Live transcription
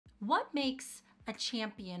what makes a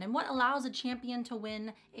champion and what allows a champion to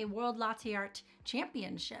win a World Latte Art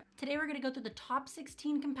Championship. Today we're going to go through the top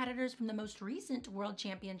 16 competitors from the most recent World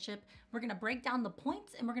Championship. We're going to break down the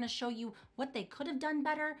points and we're going to show you what they could have done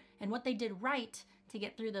better and what they did right to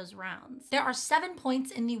get through those rounds. There are 7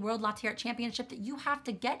 points in the World Latte Art Championship that you have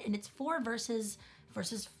to get, and it's 4 versus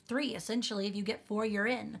 3 essentially. If you get 4, you're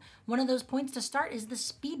in. One of those points to start is the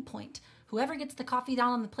speed point. Whoever gets the coffee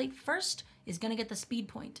down on the plate first is going to get the speed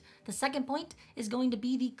point. The second point is going to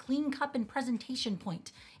be the clean cup and presentation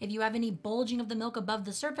point. If you have any bulging of the milk above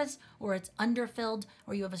the surface, or it's underfilled,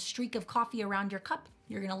 or you have a streak of coffee around your cup,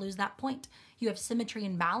 you're going to lose that point. You have symmetry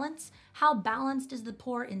and balance. How balanced is the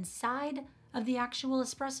pour inside of the actual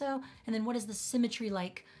espresso? And then what is the symmetry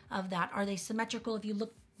like of that? Are they symmetrical if you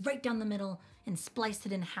look right down the middle and spliced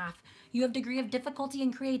it in half? You have degree of difficulty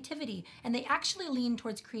and creativity, and they actually lean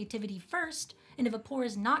towards creativity first, and if a pour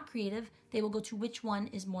is not creative, they will go to which one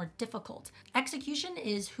is more difficult. Execution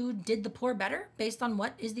is who did the pour better based on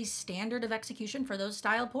what is the standard of execution for those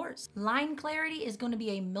style pours. Line clarity is going to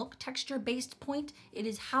be a milk texture based point. It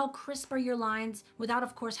is how crisp are your lines without,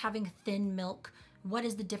 of course, having thin milk. What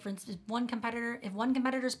is the difference? If one competitor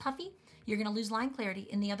is puffy, you're going to lose line clarity,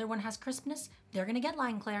 and the other one has crispness, they're going to get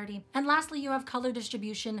line clarity. And lastly, you have color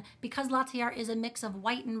distribution. Because latte art is a mix of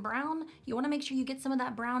white and brown, you want to make sure you get some of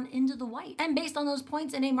that brown into the white. And based on those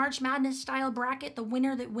points in a March Madness style bracket, the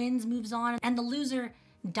winner that wins moves on and the loser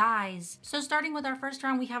dies. So starting with our first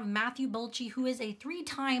round, we have Matthew Bolchi, who is a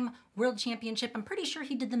 3-time world championship. I'm pretty sure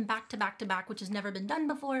he did them back to back to back, which has never been done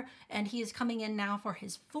before. And he is coming in now for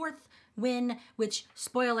his 4th win, which,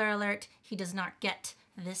 spoiler alert, he does not get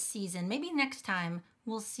this season. Maybe next time,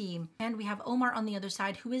 we'll see. And we have OMAR on the other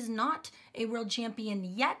side, who is not a world champion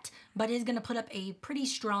yet, but is gonna put up a pretty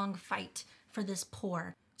strong fight for this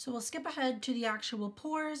pour. So we'll skip ahead to the actual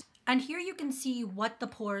pours. And here you can see what the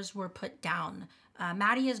pours were put down.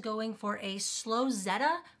 MATTY is going for a slow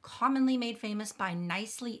Zeta, commonly made famous by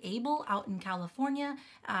Nicely Able out in California.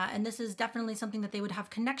 And this is definitely something that they would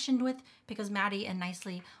have connection with because MATTY and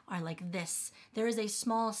Nicely are like this. There is a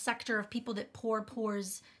small sector of people that pour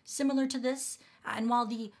pours similar to this. And while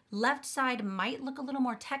the left side might look a little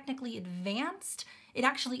more technically advanced, it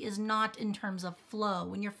actually is not in terms of flow.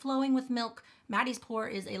 When you're flowing with milk, MATTY's pour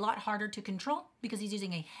is a lot harder to control because he's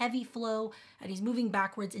using a heavy flow and he's moving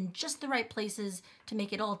backwards in just the right places to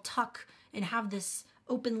make it all tuck and have this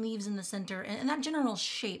open leaves in the center. And that general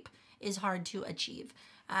shape is hard to achieve.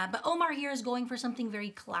 But OMAR here is going for something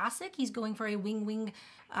very classic. He's going for a wing,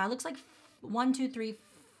 looks like 1, 2, 3,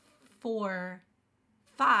 4,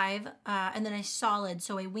 5, and then a solid.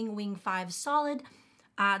 So a wing 5 solid.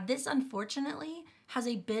 This unfortunately has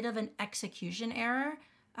a bit of an execution error.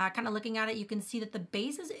 Kind of looking at it, you can see that the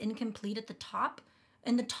base is incomplete at the top,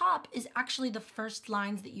 and the top is actually the first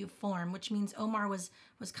lines that you form, which means OMAR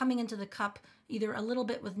was coming into the cup either a little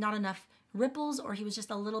bit with not enough ripples or he was just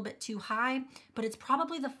a little bit too high, but it's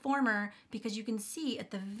probably the former because you can see at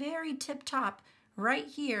the very tip top right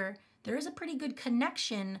here, there is a pretty good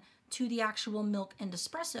connection to the actual milk and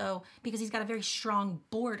espresso because he's got a very strong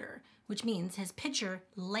border, which means his pitcher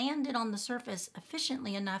landed on the surface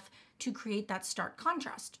efficiently enough to create that stark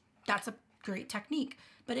contrast. That's a great technique,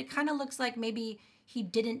 but it kind of looks like maybe he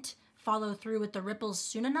didn't follow through with the ripples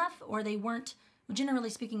soon enough, or they weren't, generally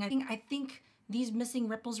speaking, I think these missing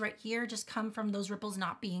ripples right here just come from those ripples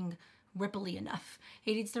not being ripply enough.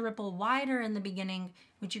 He needs to ripple wider in the beginning,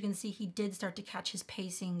 which you can see he did start to catch his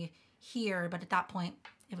pacing here, but at that point,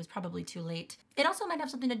 it was probably too late. It also might have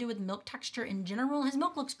something to do with milk texture in general. His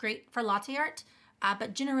milk looks great for latte art,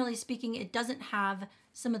 but generally speaking, it doesn't have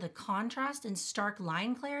some of the contrast and stark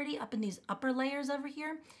line clarity up in these upper layers over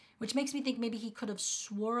here, which makes me think maybe he could have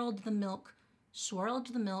swirled the milk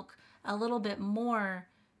a little bit more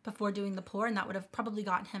before doing the pour, and that would have probably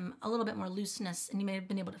gotten him a little bit more looseness, and he may have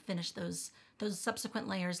been able to finish those subsequent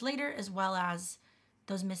layers later, as well as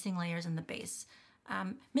those missing layers in the base.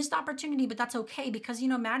 Missed opportunity, but that's okay because, you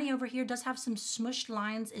know, MATTY over here does have some smushed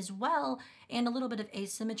lines as well and a little bit of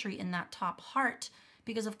asymmetry in that top heart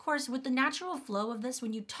because, of course, with the natural flow of this,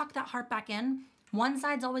 when you tuck that heart back in, one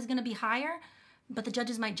side's always going to be higher, but the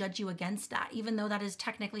judges might judge you against that, even though that is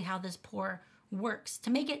technically how this pour works. To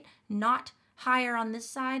make it not higher on this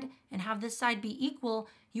side and have this side be equal,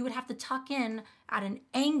 you would have to tuck in at an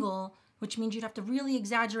angle, which means you'd have to really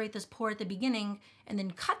exaggerate this pour at the beginning and then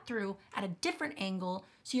cut through at a different angle.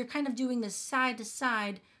 So you're kind of doing this side to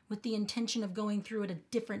side with the intention of going through at a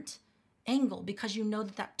different angle because you know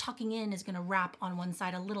that that tucking in is gonna wrap on one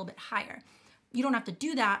side a little bit higher. You don't have to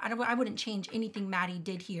do that. I wouldn't change anything MATTY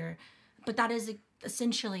did here, but that is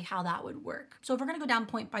essentially how that would work. So if we're gonna go down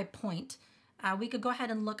point by point, We could go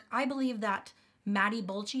ahead and look. I believe that Matty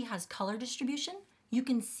Bolchi has color distribution. You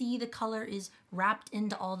can see the color is wrapped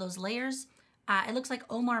into all those layers. It looks like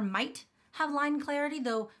OMAR might have line clarity,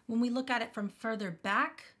 though when we look at it from further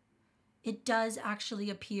back, it does actually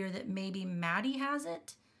appear that maybe Matty has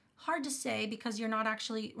it. Hard to say because we're not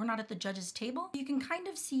at the judges table. You can kind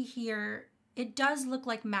of see here, it does look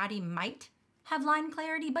like Matty might have line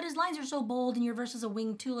clarity, but his lines are so bold and you're versus a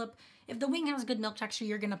winged tulip. If the wing has good milk texture,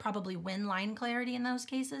 you're gonna probably win line clarity in those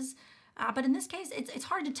cases. But in this case, it's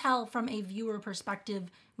hard to tell from a viewer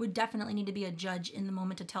perspective. Would definitely need to be a judge in the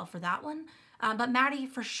moment to tell for that one. But Matty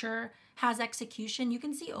for sure has execution. You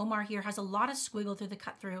can see OMAR here has a lot of squiggle through the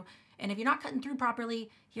cut through. And if you're not cutting through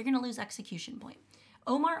properly, you're gonna lose execution point.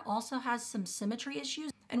 OMAR also has some symmetry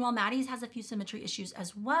issues. And while Matty's has a few symmetry issues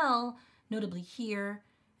as well, notably here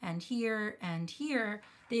and here and here,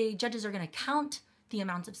 the judges are gonna count the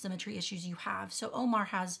amount of symmetry issues you have. So OMAR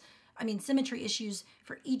has, symmetry issues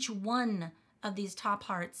for each one of these top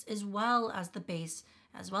hearts, as well as the base,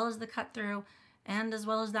 as well as the cut through, and as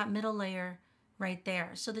well as that middle layer right there.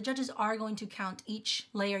 So the judges are going to count each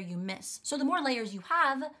layer you miss. So the more layers you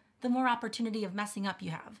have, the more opportunity of messing up you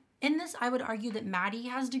have. In this, I would argue that Matty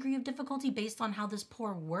has degree of difficulty based on how this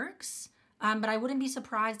pour works. But I wouldn't be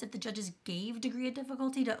surprised if the judges gave degree of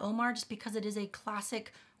difficulty to OMAR just because it is a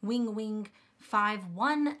classic wing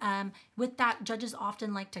 5-1. With that, judges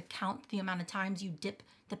often like to count the amount of times you dip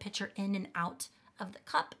the pitcher in and out of the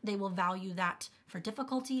cup. They will value that for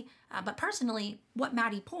difficulty. But personally, what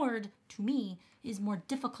Matty poured, to me, is more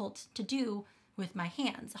difficult to do with my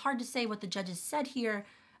hands. Hard to say what the judges said here,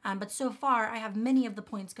 but so far I have many of the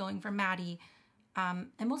points going for Matty. And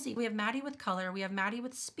we'll see. We have Matty with color, we have Matty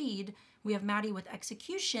with speed, we have Matty with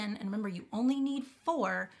execution, and remember, you only need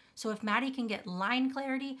 4. So if Matty can get line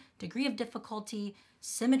clarity, degree of difficulty,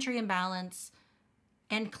 symmetry and balance,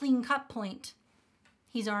 and clean cup point,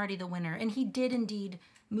 he's already the winner. And he did indeed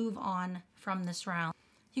move on from this round.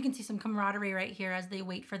 You can see some camaraderie right here as they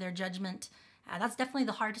wait for their judgment. That's definitely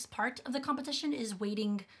the hardest part of the competition, is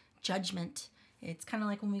waiting judgment. It's kind of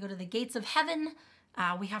like when we go to the gates of heaven,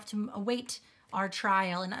 we have to await our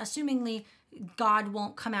trial, and assumingly God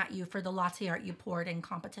won't come at you for the latte art you poured in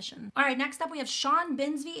competition. All right, next up we have Sean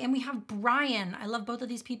Binsby and we have Brian. I love both of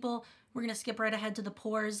these people. We're gonna skip right ahead to the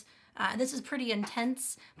pours. This is pretty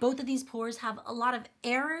intense. Both of these pours have a lot of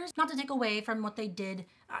errors, not to take away from what they did.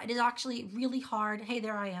 It is actually really hard. Hey,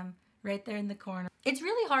 there I am, right there in the corner. It's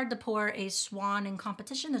really hard to pour a swan in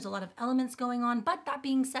competition. There's a lot of elements going on, but that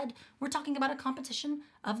being said, we're talking about a competition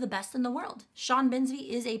of the best in the world. Sean Binsby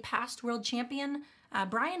is a past world champion.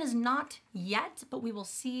 Brian is not yet, but we will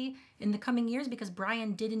see in the coming years because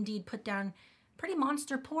Brian did indeed put down pretty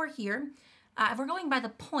monster pour here. If we're going by the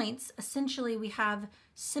points, essentially we have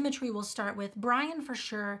symmetry we'll start with. Brian for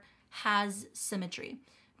sure has symmetry,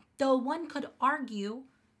 though one could argue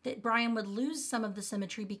that Brian would lose some of the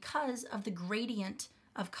symmetry because of the gradient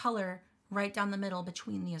of color right down the middle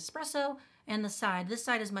between the espresso and the side. This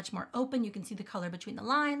side is much more open. You can see the color between the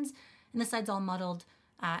lines, and this side's all muddled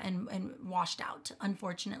and washed out,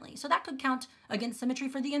 unfortunately. So that could count against symmetry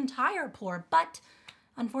for the entire pour, but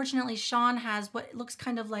unfortunately Sean has what looks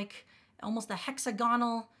kind of like almost a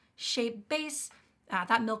hexagonal shaped base.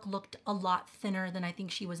 That milk looked a lot thinner than I think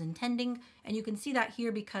she was intending, and you can see that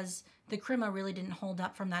here because the crema really didn't hold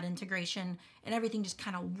up from that integration, and everything just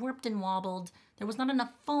kind of warped and wobbled. There was not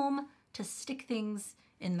enough foam to stick things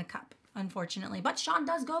in the cup, unfortunately. But Sean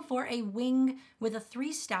does go for a wing with a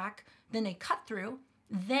 3 stack, then a cut through,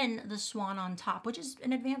 then the swan on top, which is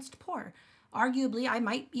an advanced pour. Arguably, I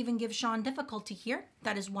might even give Sean difficulty here.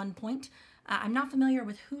 That is 1 point. I'm not familiar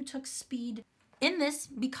with who took speed in this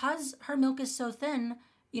because her milk is so thin.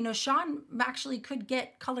 You know, Sean actually could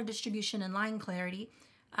get color distribution and line clarity.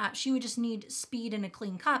 She would just need speed and a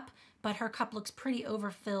clean cup, but her cup looks pretty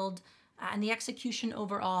overfilled and the execution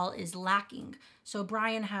overall is lacking. So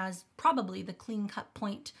Brian has probably the clean cup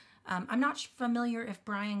point. I'm not familiar if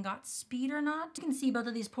Brian got speed or not. You can see both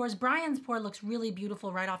of these pours. Brian's pour looks really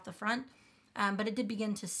beautiful right off the front, but it did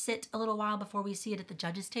begin to sit a little while before we see it at the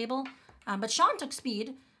judges table. But Sean took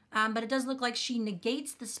speed, but it does look like she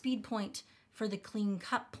negates the speed point for the clean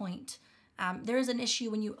cup point. There is an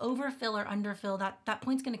issue when you overfill or underfill, that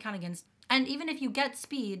point's gonna count against. And even if you get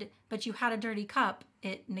speed, but you had a dirty cup,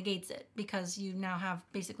 it negates it because you now have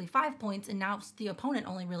basically 5 points and now the opponent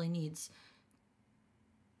only really needs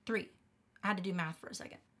 3. I had to do math for a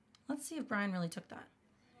second. Let's see if Brian really took that.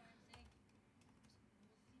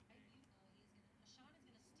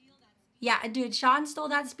 Yeah, dude, Sean stole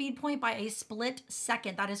that speed point by a split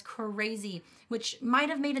second. That is crazy, which might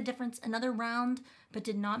have made a difference another round, but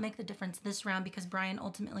did not make the difference this round because Brian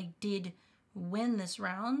ultimately did win this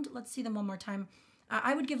round. Let's see them one more time.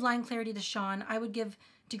 I would give line clarity to Sean. I would give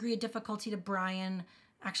degree of difficulty to Brian.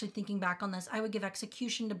 Actually thinking back on this, I would give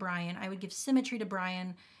execution to Brian. I would give symmetry to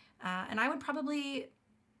Brian. And I would probably,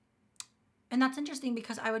 and that's interesting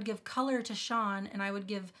because I would give color to Sean, and I would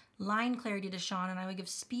give line clarity to Sean, and I would give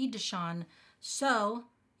speed to Sean. So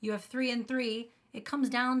you have 3 and 3. It comes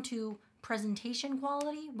down to presentation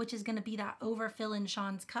quality, which is going to be that overfill in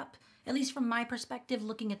Sean's cup. At least from my perspective,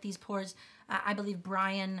 looking at these pours, I believe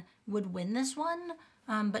Brian would win this one,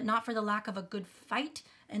 but not for the lack of a good fight.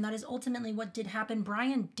 And that is ultimately what did happen.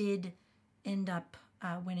 Brian did end up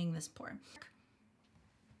winning this pour.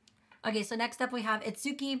 Okay, so next up we have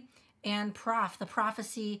ITSUKI and PROPH, the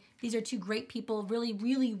Prophecy. These are two great people, really,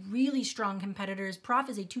 really, really strong competitors. PROPH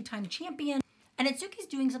is a 2-time champion. And ITSUKI's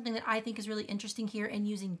doing something that I think is really interesting here in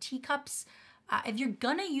using teacups. If you're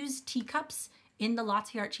gonna use teacups in the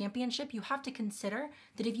Latte Art Championship, you have to consider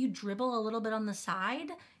that if you dribble a little bit on the side,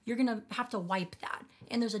 you're gonna have to wipe that.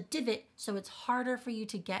 And there's a divot, so it's harder for you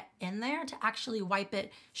to get in there to actually wipe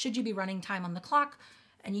it should you be running time on the clock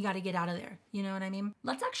and you gotta get out of there. You know what I mean?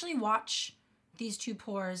 Let's actually watch these two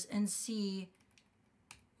pours and see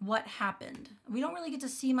what happened. We don't really get to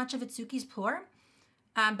see much of ITSUKI's pour,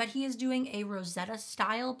 but he is doing a Rosetta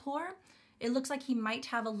style pour. It looks like he might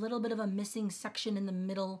have a little bit of a missing section in the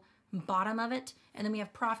middle bottom of it. And then we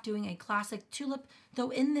have PROPH doing a classic tulip, though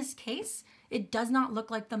in this case, it does not look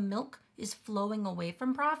like the milk is flowing away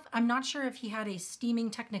from PROPH. I'm not sure if he had a steaming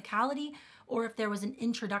technicality or if there was an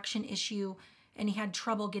introduction issue and he had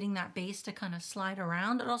trouble getting that base to kind of slide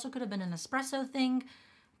around. It also could have been an espresso thing,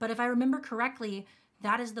 but if I remember correctly,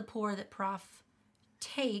 that is the pour that PROPH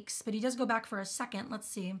takes, but he does go back for a second. Let's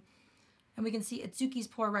see. And we can see ITSUKI's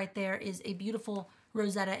pour right there is a beautiful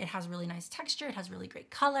Rosetta. It has really nice texture. It has really great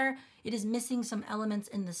color. It is missing some elements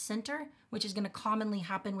in the center, which is going to commonly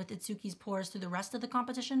happen with ITSUKI's pours through the rest of the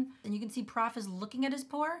competition. And you can see PROPH is looking at his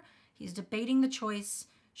pour. He's debating the choice.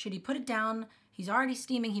 Should he put it down? He's already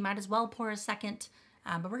steaming. He might as well pour a second.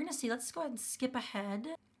 But we're going to see. Let's go ahead and skip ahead.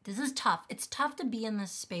 This is tough. It's tough to be in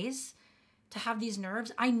this space, to have these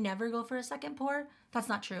nerves. I never go for a second pour. That's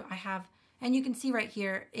not true. I have, and you can see right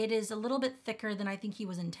here, it is a little bit thicker than I think he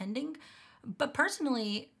was intending. But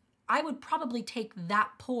personally, I would probably take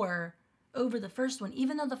that pour over the first one,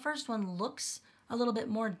 even though the first one looks a little bit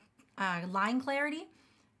more line clarity,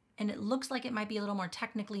 and it looks like it might be a little more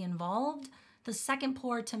technically involved. The second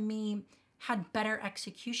pour, to me, had better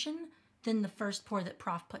execution than the first pour that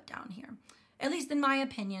PROPH put down here, at least in my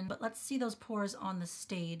opinion. But let's see those pours on the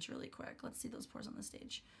stage really quick. Let's see those pours on the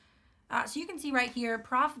stage. So you can see right here,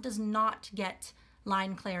 PROPH does not get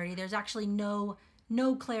line clarity. There's actually no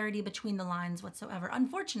clarity between the lines whatsoever,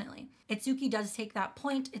 unfortunately. ITSUKI does take that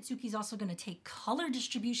point. ITSUKI's also going to take color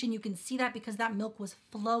distribution. You can see that because that milk was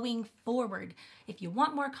flowing forward. If you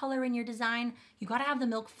want more color in your design, you got to have the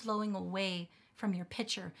milk flowing away from your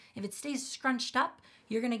pitcher. If it stays scrunched up,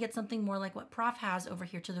 you're going to get something more like what PROPH has over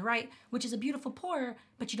here to the right, which is a beautiful pour,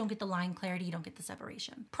 but you don't get the line clarity, you don't get the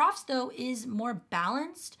separation. PROPH's, though, is more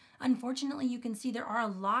balanced. Unfortunately, you can see there are a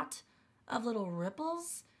lot of little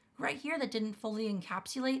ripples right here that didn't fully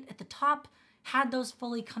encapsulate at the top. Had those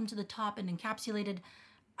fully come to the top and encapsulated,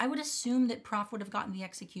 I would assume that PROPH would have gotten the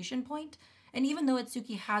execution point. And even though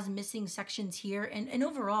ITSUKI has missing sections here, and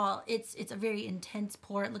overall, it's a very intense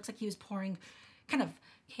pour. It looks like he was pouring kind of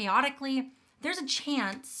chaotically. There's a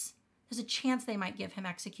chance they might give him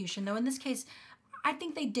execution, though in this case, I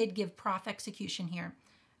think they did give PROPH execution here.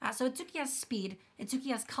 So ITSUKI has speed,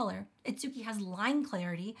 ITSUKI has color, ITSUKI has line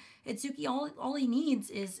clarity. ITSUKI, all he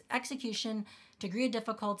needs is execution, degree of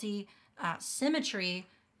difficulty, symmetry,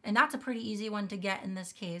 and that's a pretty easy one to get in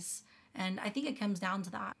this case. And I think it comes down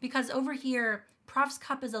to that. Because over here, PROPH's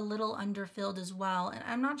cup is a little underfilled as well, and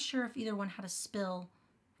I'm not sure if either one had a spill.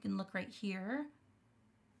 You can look right here.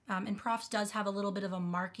 And PROPH's does have a little bit of a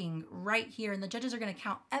marking right here, and the judges are going to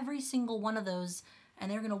count every single one of those,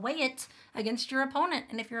 and they're going to weigh it against your opponent.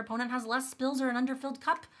 And if your opponent has less spills or an underfilled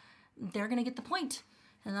cup, they're going to get the point.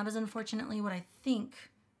 And that is unfortunately what I think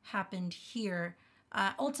happened here.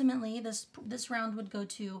 Ultimately, this round would go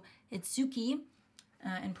to ITSUKI,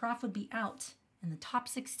 and PROPH would be out in the top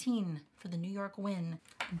 16 for the New York win.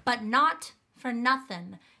 But not for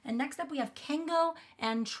nothing. And next up we have KENGO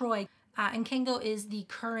and Troy. And KENGO is the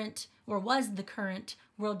current, or was the current,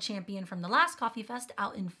 world champion from the last Coffee Fest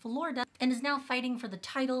out in Florida, and is now fighting for the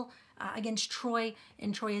title against Troy.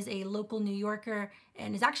 And Troy is a local New Yorker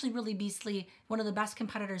and is actually really beastly, one of the best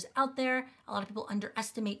competitors out there. A lot of people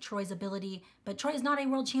underestimate Troy's ability, but Troy is not a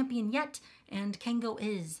world champion yet, and KENGO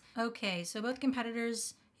is. Okay, so both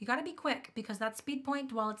competitors, you gotta be quick because that speed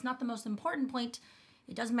point, while it's not the most important point,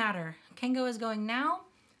 It doesn't matter. KENGO is going now,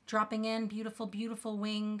 dropping in, beautiful, beautiful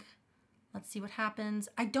wing. Let's see what happens.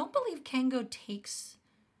 I don't believe KENGO takes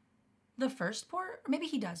the first pour. Or maybe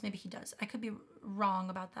he does, maybe he does. I could be wrong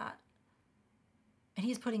about that. And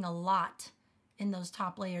he's putting a lot in those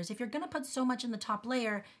top layers. If you're gonna put so much in the top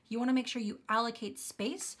layer, you wanna make sure you allocate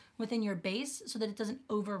space within your base so that it doesn't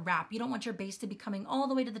overwrap. You don't want your base to be coming all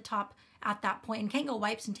the way to the top at that point. And KENGO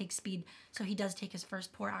wipes and takes speed, so he does take his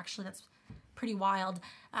first pour. Actually, that's pretty wild.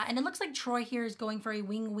 And it looks like Troy here is going for a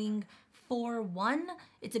wing 4-1.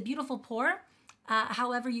 It's a beautiful pour.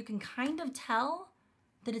 However, you can kind of tell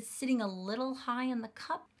that it's sitting a little high in the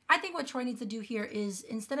cup. I think what Troy needs to do here is,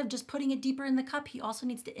 instead of just putting it deeper in the cup, he also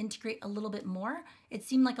needs to integrate a little bit more. It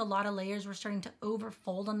seemed like a lot of layers were starting to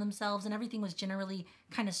overfold on themselves and everything was generally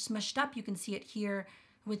kind of smushed up. You can see it here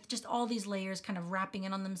with just all these layers kind of wrapping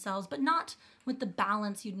in on themselves, but not with the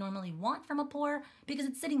balance you'd normally want from a pour because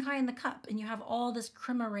it's sitting high in the cup and you have all this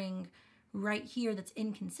creamering right here that's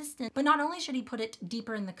inconsistent. But not only should he put it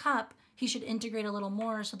deeper in the cup, he should integrate a little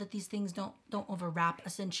more so that these things don't overwrap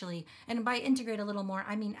essentially. And by integrate a little more,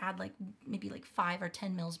 I mean add like maybe like 5 or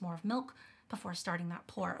 10 mils more of milk before starting that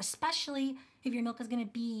pour, especially if your milk is gonna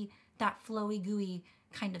be that flowy gooey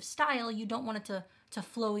kind of style. You don't want it to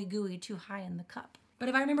flowy gooey too high in the cup. But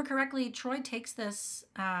if I remember correctly, Troy takes this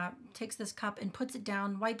cup and puts it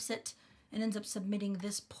down, wipes it, and ends up submitting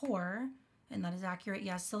this pour. And that is accurate,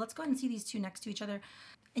 yes. So let's go ahead and see these two next to each other.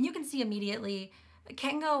 And you can see immediately,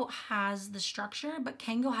 KENGO has the structure, but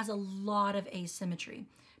KENGO has a lot of asymmetry.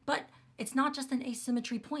 But it's not just an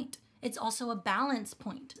asymmetry point. It's also a balance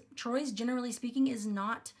point. Troy's, generally speaking, is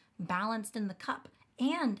not balanced in the cup,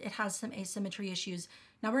 and it has some asymmetry issues.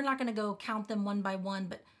 Now, we're not gonna go count them one by one,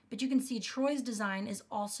 but you can see Troy's design is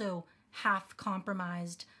also half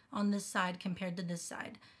compromised on this side compared to this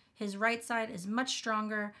side. His right side is much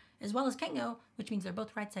stronger, as well as KENGO, which means they're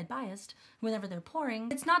both right side biased whenever they're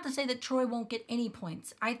pouring. It's not to say that Troy won't get any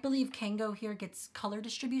points. I believe KENGO here gets color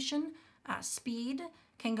distribution, speed.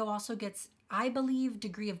 KENGO also gets, I believe,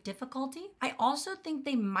 degree of difficulty. I also think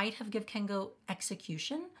they might have given KENGO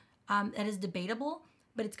execution. That is debatable,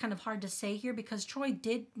 but it's kind of hard to say here because Troy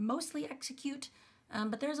did mostly execute,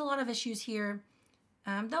 but there's a lot of issues here.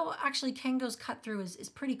 Though actually KENGO's cut through is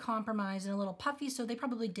pretty compromised and a little puffy, so they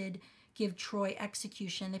probably did give Troy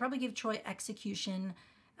execution. They probably gave Troy execution.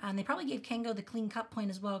 They probably gave KENGO the clean cup point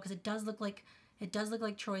as well, because it does look like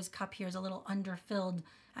Troy's cup here is a little underfilled.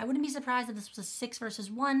 I wouldn't be surprised if this was a 6 versus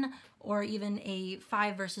 1 or even a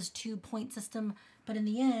 5 versus 2 point system. But in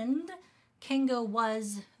the end, KENGO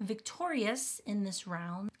was victorious in this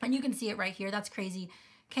round. And you can see it right here. That's crazy.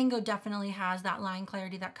 KENGO definitely has that line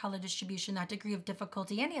clarity, that color distribution, that degree of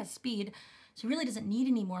difficulty, and he has speed. So he really doesn't need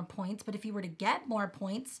any more points. But if he were to get more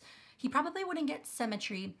points, he probably wouldn't get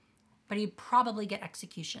symmetry, but he'd probably get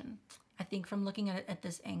execution. I think from looking at it at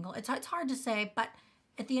this angle. It's hard to say, but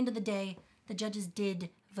at the end of the day, the judges did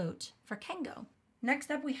vote for KENGO. Next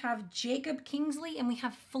up, we have Jacob Kingsley and we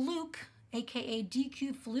have FLOOK, aka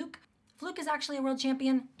DQ FLOOK. FLOOK is actually a world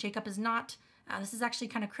champion. Jacob is not. This is actually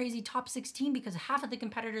kind of crazy top 16 because half of the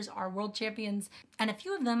competitors are world champions and a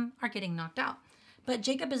few of them are getting knocked out. But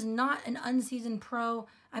Jacob is not an unseasoned pro.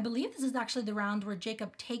 I believe this is actually the round where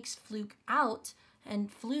Jacob takes FLOOK out and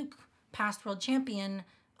FLOOK, past world champion,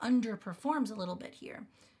 underperforms a little bit here.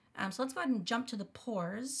 So let's go ahead and jump to the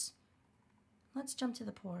pours. Let's jump to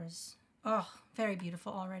the pours. Oh, very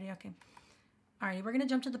beautiful already. Okay. All right, we're gonna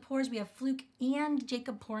jump to the pours. We have FLOOK and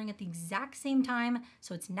Jacob pouring at the exact same time.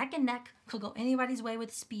 So it's neck and neck, could go anybody's way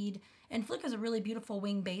with speed. And FLOOK has a really beautiful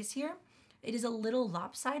wing base here. It is a little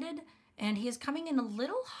lopsided and he is coming in a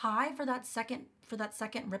little high for that second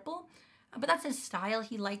ripple. But that's his style,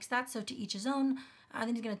 he likes that, so to each his own.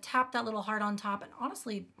 Then he's gonna tap that little heart on top, and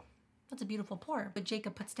honestly, that's a beautiful pour. But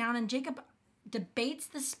Jacob puts down, and Jacob debates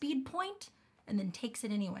the speed point, and then takes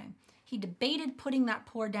it anyway. He debated putting that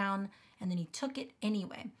pour down, and then he took it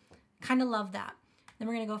anyway. Kind of love that. Then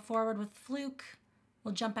we're gonna go forward with FLOOK.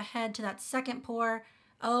 We'll jump ahead to that second pour.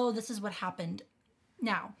 Oh, this is what happened.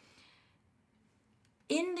 Now,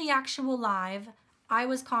 in the actual live, I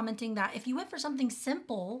was commenting that if you went for something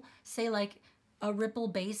simple, say like a ripple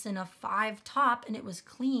base and a 5 top, and it was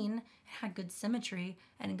clean, it had good symmetry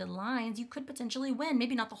and good lines, you could potentially win.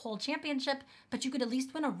 Maybe not the whole championship, but you could at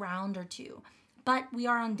least win a round or two. But we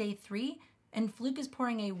are on day 3, and FLOOK is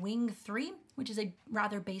pouring a wing 3, which is a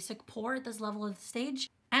rather basic pour at this level of the stage.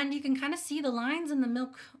 And you can kind of see the lines in the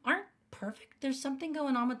milk aren't perfect. There's something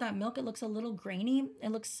going on with that milk. It looks a little grainy.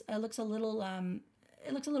 It looks a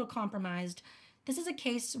little compromised. This is a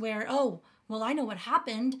case where, oh, well, I know what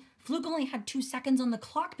happened. FLOOK only had 2 seconds on the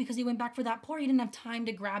clock because he went back for that pour. He didn't have time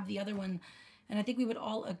to grab the other one. And I think we would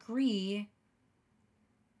all agree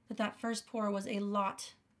that that first pour was a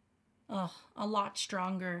lot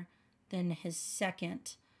stronger than his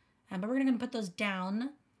second. But we're going to put those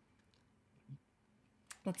down.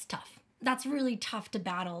 That's tough. That's really tough to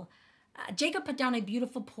battle. Jacob put down a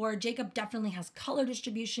beautiful pour. Jacob definitely has color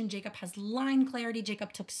distribution. Jacob has line clarity.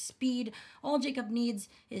 Jacob took speed. All Jacob needs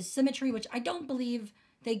is symmetry, which I don't believe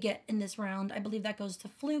they get in this round. I believe that goes to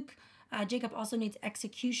Fluke. Jacob also needs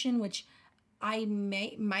execution, which I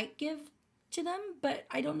might give to them, but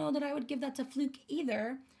I don't know that I would give that to Fluke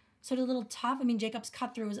either. So it's a little tough. I mean, Jacob's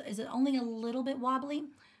cut through is only a little bit wobbly,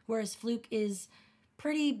 whereas Fluke is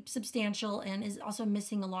pretty substantial and is also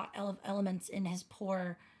missing a lot of elements in his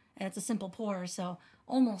pour. And it's a simple pour, so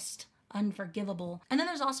almost unforgivable. And then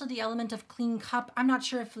there's also the element of clean cup. I'm not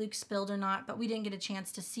sure if Fluke spilled or not, but we didn't get a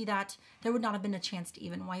chance to see that. There would not have been a chance to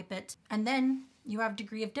even wipe it. And then you have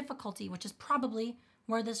degree of difficulty, which is probably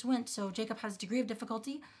where this went. So Jacob has degree of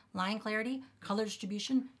difficulty, line clarity, color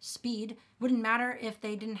distribution, speed. Wouldn't matter if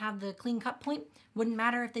they didn't have the clean cup point. Wouldn't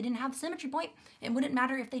matter if they didn't have the symmetry point. It wouldn't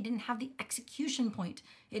matter if they didn't have the execution point.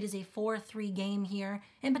 It is a 4-3 game here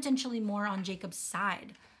and potentially more on Jacob's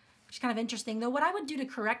side, which is kind of interesting. Though what I would do to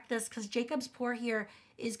correct this, because Jacob's pour here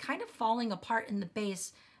is kind of falling apart in the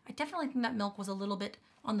base, I definitely think that milk was a little bit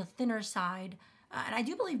on the thinner side. And I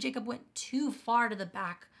do believe Jacob went too far to the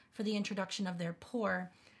back for the introduction of their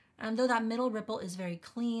pour. Though that middle ripple is very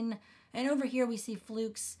clean. And over here we see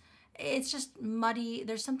Fluke's. It's just muddy.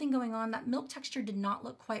 There's something going on. That milk texture did not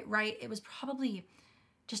look quite right. It was probably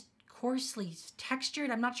just coarsely textured.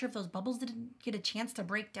 I'm not sure if those bubbles didn't get a chance to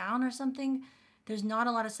break down or something. There's not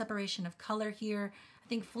a lot of separation of color here. I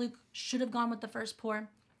think Fluke should have gone with the first pour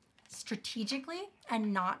strategically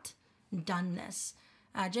and not done this.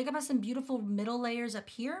 Jacob has some beautiful middle layers up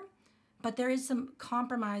here, but there is some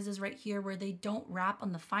compromises right here where they don't wrap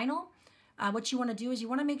on the final. What you want to do is you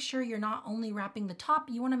want to make sure you're not only wrapping the top,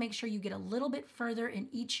 you want to make sure you get a little bit further in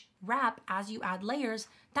each wrap as you add layers.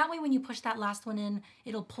 That way when you push that last one in,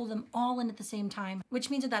 it'll pull them all in at the same time, which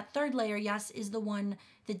means that that third layer, yes, is the one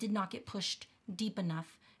that did not get pushed deep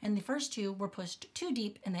enough. And the first two were pushed too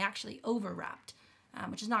deep and they actually overwrapped,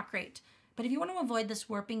 which is not great. But if you want to avoid this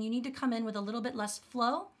warping, you need to come in with a little bit less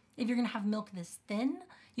flow. If you're going to have milk this thin,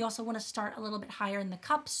 you also want to start a little bit higher in the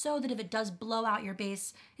cup so that if it does blow out your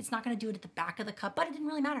base, it's not going to do it at the back of the cup, but it didn't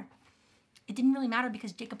really matter. It didn't really matter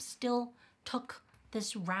because Jacob still took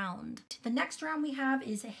this round. The next round we have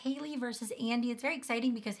is Haley versus Andy. It's very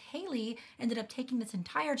exciting because Haley ended up taking this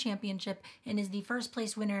entire championship and is the first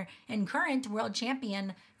place winner and current world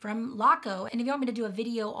champion from LACO. And if you want me to do a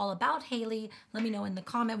video all about Haley, let me know in the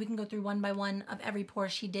comment. We can go through one by one of every pour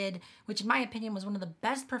she did, which in my opinion was one of the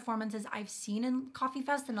best performances I've seen in Coffee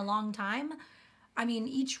Fest in a long time. I mean,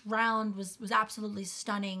 each round was absolutely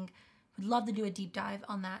stunning. Would love to do a deep dive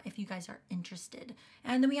on that if you guys are interested.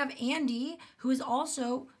 And then we have Andy, who is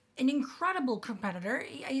also an incredible competitor.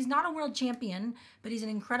 He's not a world champion, but he's an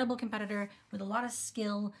incredible competitor with a lot of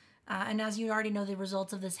skill. And as you already know, the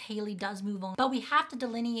results of this, Haley does move on. But we have to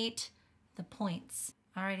delineate the points.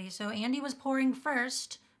 Alrighty, so Andy was pouring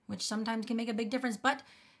first, which sometimes can make a big difference, but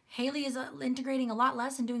Haley is integrating a lot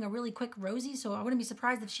less and doing a really quick rosy, so I wouldn't be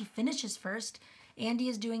surprised if she finishes first. Andy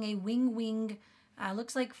is doing a wing,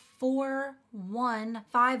 looks like 4-1,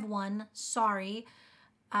 5-1, sorry.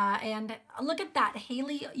 And look at that,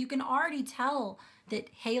 Haley, you can already tell that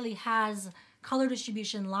Haley has color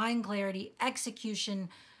distribution, line clarity, execution,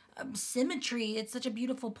 symmetry. It's such a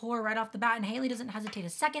beautiful pour right off the bat, and Haley doesn't hesitate a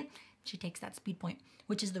second. She takes that speed point,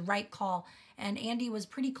 which is the right call. And Andy was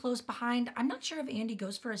pretty close behind. I'm not sure if Andy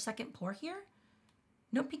goes for a second pour here.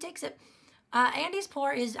 Nope, he takes it. Andy's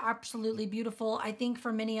pour is absolutely beautiful. I think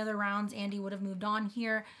for many other rounds, Andy would have moved on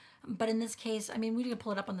here. But in this case, I mean, we need to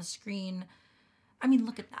pull it up on the screen. I mean,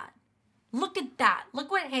 look at that. Look at that.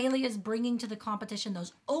 Look what Haley is bringing to the competition.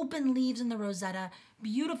 Those open leaves in the Rosetta.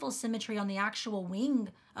 Beautiful symmetry on the actual wing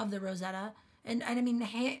of the Rosetta. And I mean,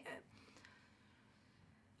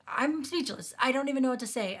 I'm speechless. I don't even know what to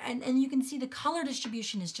say. And you can see the color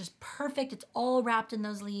distribution is just perfect. It's all wrapped in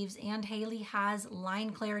those leaves. And Haley has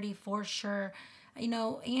line clarity for sure. You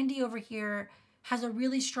know, Andy over here has a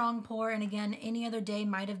really strong pour. And again, any other day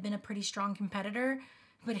might have been a pretty strong competitor.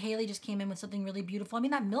 But Haley just came in with something really beautiful. I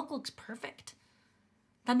mean, that milk looks perfect.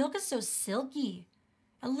 That milk is so silky.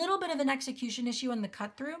 A little bit of an execution issue on the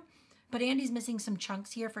cut through. But Andy's missing some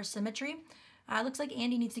chunks here for symmetry. Looks like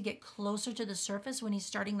Andy needs to get closer to the surface when he's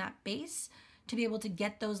starting that base to be able to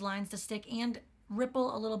get those lines to stick and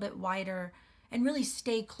ripple a little bit wider and really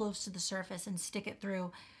stay close to the surface and stick it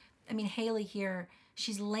through. I mean, Haley here,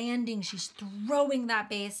 she's landing, she's throwing that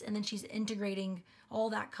base, and then she's integrating all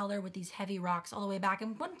that color with these heavy rocks all the way back.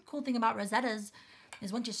 And one cool thing about rosettas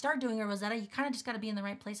is once you start doing a rosetta, you kind of just got to be in the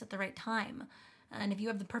right place at the right time. And if you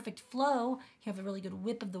have the perfect flow, you have a really good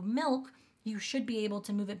whip of the milk, you should be able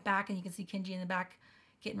to move it back. And you can see Kenji in the back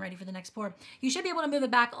getting ready for the next pour. You should be able to move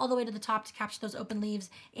it back all the way to the top to capture those open leaves.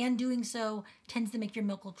 And doing so tends to make your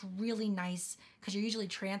milk look really nice because you're usually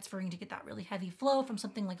transferring to get that really heavy flow from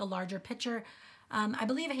something like a larger pitcher. I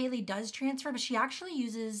believe Haley does transfer, but she actually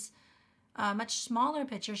uses a much smaller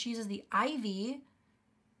pitcher. She uses the Ivy,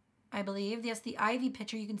 I believe. Yes, the Ivy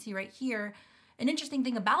pitcher you can see right here. An interesting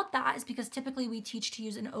thing about that is because typically we teach to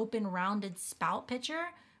use an open rounded spout pitcher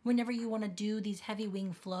whenever you want to do these heavy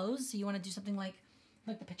wing flows. So you want to do something like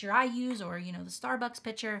the pitcher I use, or, you know, the Starbucks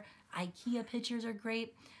pitcher. IKEA pitchers are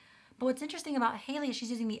great. But what's interesting about Haley is she's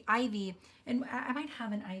using the Ivy, and I might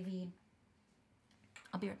have an Ivy.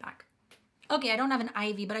 I'll be right back. Okay, I don't have an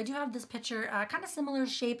Ivy, but I do have this pitcher, kind of similar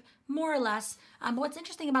shape, more or less. But what's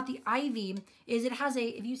interesting about the Ivy is it has a,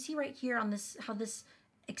 if you see right here on this, how this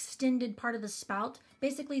extended part of the spout,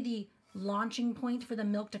 basically the launching point for the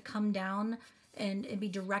milk to come down and be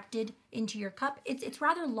directed into your cup. It's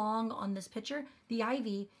rather long on this pitcher. The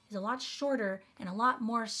Ivy is a lot shorter and a lot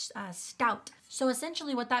more stout. So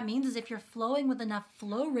essentially what that means is if you're flowing with enough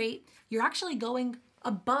flow rate, you're actually going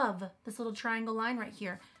above this little triangle line right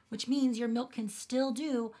here, which means your milk can still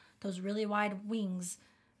do those really wide wings,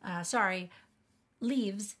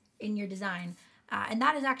 leaves in your design. And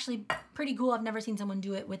that is actually pretty cool. I've never seen someone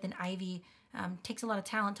do it with an Ivy. Takes a lot of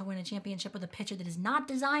talent to win a championship with a pitcher that is not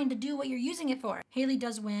designed to do what you're using it for. Haley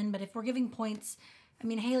does win, but if we're giving points, I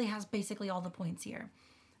mean, Haley has basically all the points here.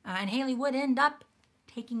 And Haley would end up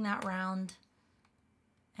taking that round.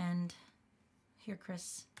 And here,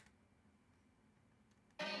 Chris.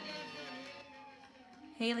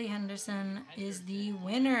 Haley Henderson is the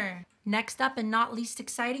winner. Next up, and not least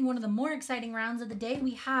exciting, one of the more exciting rounds of the day,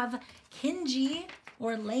 we have Kenji,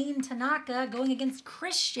 or Lane Tanaka, going against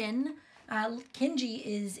Christian. Kenji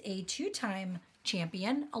is a two-time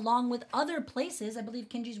champion, along with other places. I believe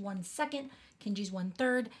Kenji's won second, Kenji's won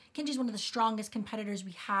third. Kenji's one of the strongest competitors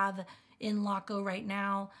we have in Locko right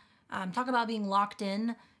now. Talk about being locked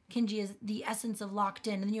in. Kenji is the essence of locked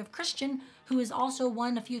in. And then you have Christian, who has also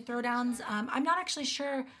won a few throwdowns. I'm not actually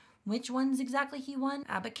sure which ones exactly he won,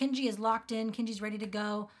 but Kenji is locked in. Kenji's ready to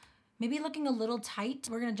go. Maybe looking a little tight.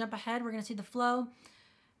 We're going to jump ahead. We're going to see the flow.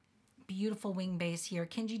 Beautiful wing base here.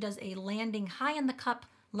 Kenji does a landing high in the cup,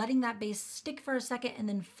 letting that base stick for a second and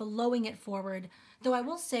then flowing it forward. Though I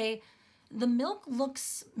will say the milk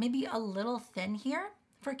looks maybe a little thin here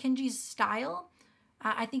for Kenji's style.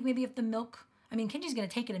 I think maybe if the milk, I mean, Kenji's going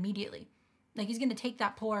to take it immediately. Like, he's going to take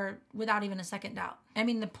that pour without even a second doubt. I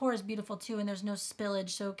mean, the pour is beautiful too, and there's no spillage.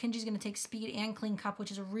 So Kenji's going to take speed and clean cup,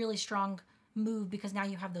 which is a really strong move because now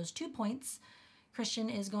you have those 2 points. Christian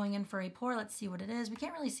is going in for a pour. Let's see what it is. We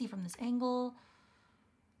can't really see from this angle.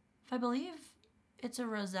 If I believe it's a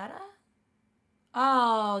Rosetta.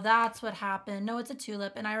 Oh, that's what happened. No, it's a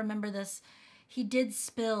tulip, and I remember this. He did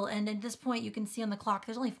spill, and at this point, you can see on the clock,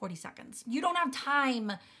 there's only 40 seconds. You don't have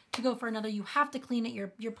time to go for another. You have to clean it.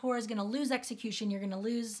 Your pour is going to lose execution. You're going to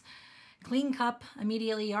lose clean cup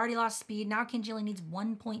immediately. You already lost speed. Now Kenji only needs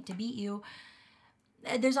 1 point to beat you.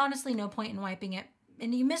 There's honestly no point in wiping it.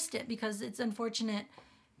 And you missed it because it's unfortunate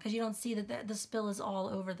because you don't see that the spill is all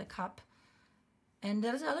over the cup. And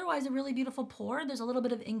that is otherwise a really beautiful pour. There's a little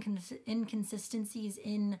bit of inconsistencies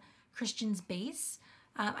in Christian's base.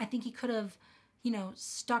 I think he could have, you know,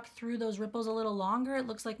 stuck through those ripples a little longer. It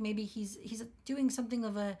looks like maybe he's doing something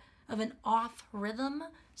of an off rhythm.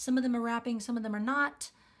 Some of them are wrapping, some of them are not.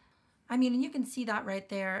 I mean, and you can see that right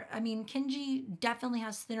there. I mean, Kenji definitely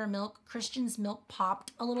has thinner milk. Christian's milk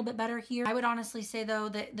popped a little bit better here. I would honestly say, though,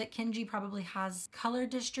 that Kenji probably has color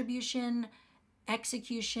distribution,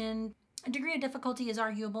 execution. A degree of difficulty is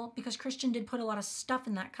arguable because Christian did put a lot of stuff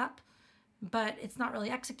in that cup, but it's not really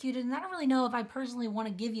executed. And I don't really know if I personally want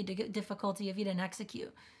to give you difficulty if you didn't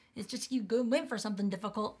execute. It's just you went for something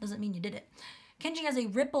difficult doesn't mean you did it. Kenji has a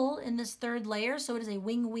ripple in this third layer, so it is a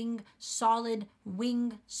wing, solid,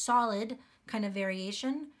 wing, solid kind of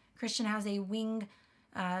variation. Christian has a wing,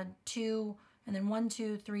 2, and then 1,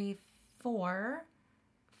 2, 3, 4,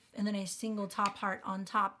 and then a single top heart on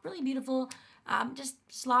top. Really beautiful. Just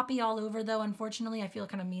sloppy all over, though, unfortunately. I feel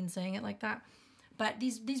kind of mean saying it like that. But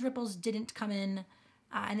these ripples didn't come in,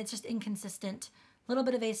 and it's just inconsistent. A little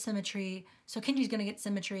bit of asymmetry, so Kenji's going to get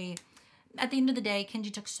symmetry. At the end of the day,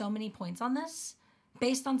 Kenji took so many points on this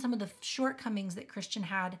based on some of the shortcomings that Christian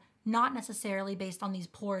had, not necessarily based on these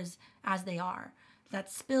pours as they are. That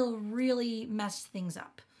spill really messed things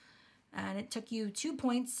up. And it took you 2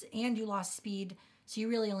 points and you lost speed. So you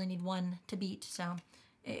really only need one to beat. So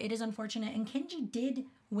it is unfortunate. And Kenji did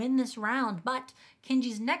win this round, but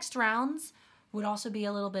Kenji's next rounds would also be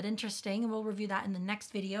a little bit interesting, and we'll review that in the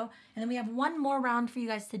next video. And then we have one more round for you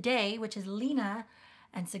guys today, which is LENA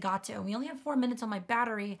and SUGATO. We only have 4 minutes on my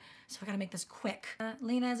battery, so we gotta make this quick.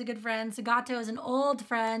 LENA is a good friend. SUGATO is an old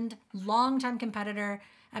friend, longtime competitor.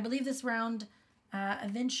 I believe this round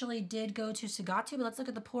eventually did go to SUGATO, but let's look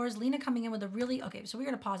at the pours. LENA coming in with a really, okay, so we're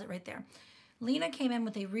gonna pause it right there. LENA came in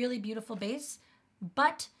with a really beautiful base,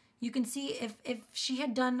 but you can see if she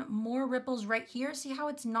had done more ripples right here, see how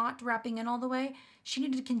it's not wrapping in all the way? She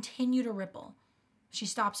needed to continue to ripple. She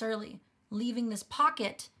stops early, leaving this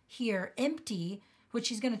pocket here empty, which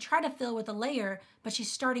she's gonna try to fill with a layer, but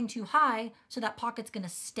she's starting too high, so that pocket's gonna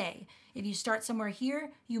stay. If you start somewhere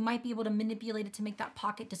here, you might be able to manipulate it to make that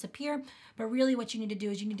pocket disappear, but really what you need to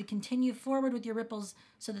do is you need to continue forward with your ripples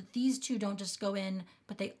so that these two don't just go in,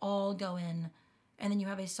 but they all go in, and then you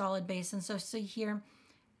have a solid base. And so here,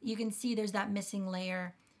 you can see there's that missing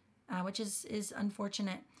layer, which is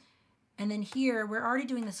unfortunate. And then here, we're already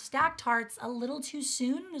doing the stacked hearts a little too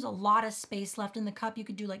soon. There's a lot of space left in the cup. You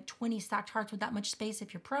could do like 20 stacked hearts with that much space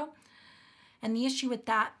if you're pro. And the issue with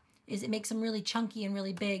that is it makes them really chunky and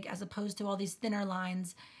really big as opposed to all these thinner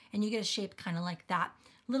lines. And you get a shape kind of like that.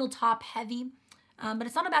 Little top heavy, but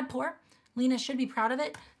it's not a bad pour. LENA should be proud of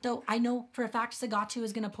it, though I know for a fact SUGATO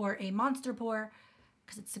is gonna pour a monster pour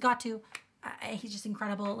because it's SUGATO. He's just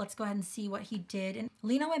incredible. Let's go ahead and see what he did. And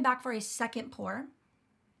LENA went back for a second pour.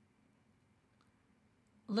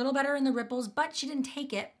 A little better in the ripples, but she didn't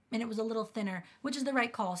take it, and it was a little thinner, which is the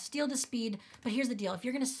right call. Steal the speed, but here's the deal. If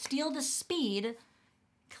you're gonna steal the speed,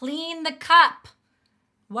 clean the cup.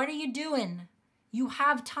 What are you doing? You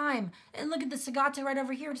have time. And look at the SUGATO right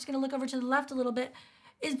over here. We're just gonna look over to the left a little bit.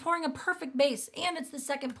 Is pouring a perfect base, and it's the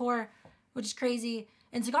second pour, which is crazy.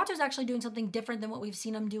 And SUGATO is actually doing something different than what we've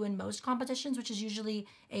seen him do in most competitions, which is usually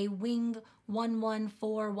a wing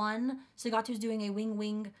 1-1-4-1. SUGATO is doing a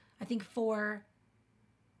wing, I think 4-1.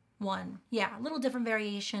 Yeah, a little different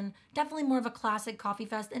variation. Definitely more of a classic Coffee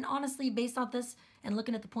Fest. And honestly, based on this and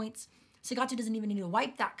looking at the points, SUGATO doesn't even need to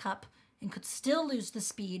wipe that cup and could still lose the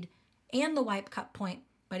speed and the wipe cup point.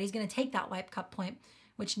 But he's going to take that wipe cup point,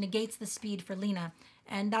 which negates the speed for LENA.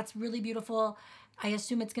 And that's really beautiful. I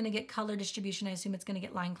assume it's going to get color distribution. I assume it's going to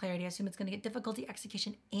get line clarity. I assume it's going to get difficulty,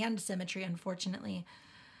 execution, and symmetry, unfortunately.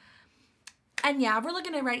 And yeah, we're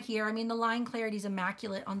looking at right here. I mean, the line clarity is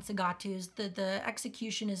immaculate on SUGATO's. The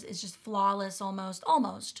execution is just flawless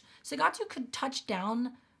almost. SUGATO could touch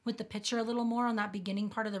down with the picture a little more on that beginning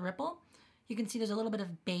part of the ripple. You can see there's a little bit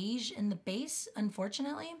of beige in the base,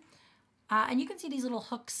 unfortunately. And you can see these little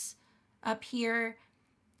hooks up here.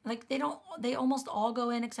 Like they almost all go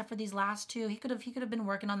in except for these last two. He could have been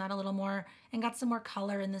working on that a little more and got some more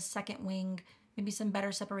color in this second wing, maybe some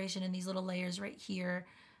better separation in these little layers right here.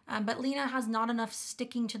 But LENA has not enough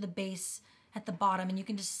sticking to the base at the bottom, and you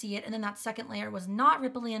can just see it. And then that second layer was not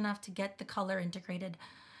ripply enough to get the color integrated.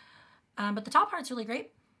 But the top part's really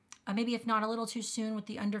great. Maybe if not a little too soon with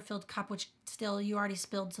the underfilled cup, which still you already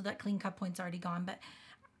spilled, so that clean cup point's already gone. But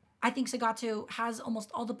I think SUGATO has almost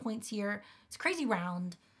all the points here. It's a crazy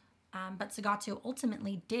round. But SUGATO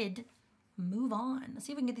ultimately did move on. Let's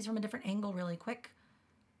see if we can get these from a different angle really quick.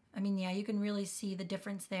 I mean, yeah, you can really see the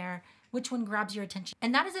difference there. Which one grabs your attention?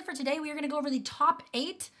 And that is it for today. We are going to go over the top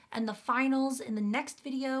 8 and the finals in the next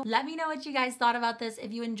video. Let me know what you guys thought about this.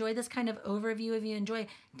 If you enjoy this kind of overview, if you enjoy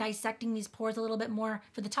dissecting these pours a little bit more.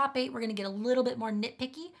 For the top 8, we're going to get a little bit more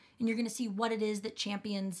nitpicky, and you're going to see what it is that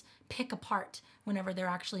champions pick apart whenever they're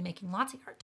actually making latte art.